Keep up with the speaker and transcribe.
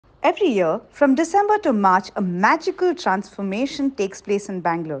Every year, from December to March, a magical transformation takes place in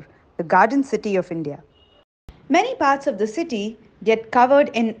Bangalore, the garden city of India. Many parts of the city get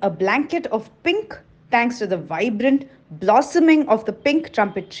covered in a blanket of pink thanks to the vibrant blossoming of the pink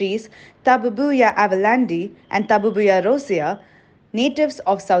trumpet trees, Tabebuia avelandi and Tabebuia rosea, natives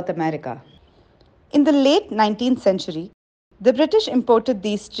of South America. In the late 19th century, the British imported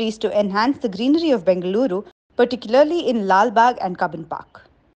these trees to enhance the greenery of Bengaluru, particularly in Lal Bagh and Cubbon Park.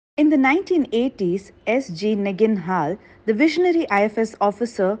 In the 1980s, S.G. Negin Hall, the visionary IFS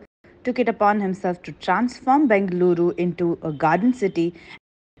officer, took it upon himself to transform Bengaluru into a garden city,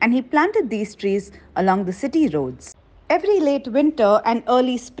 and he planted these trees along the city roads. Every late winter and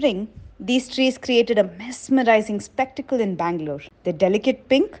early spring, these trees created a mesmerizing spectacle in Bangalore. Their delicate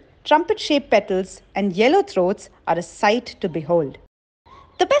pink, trumpet shaped petals and yellow throats are a sight to behold.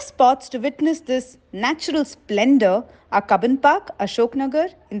 The best spots to witness this natural splendor are Cubbon Park,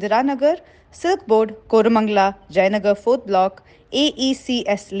 Ashoknagar, Indiranagar, Silkboard, Koromangala, Jayanagar 4th Block,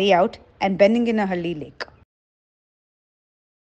 AECS Layout, and Beninganahalli Lake.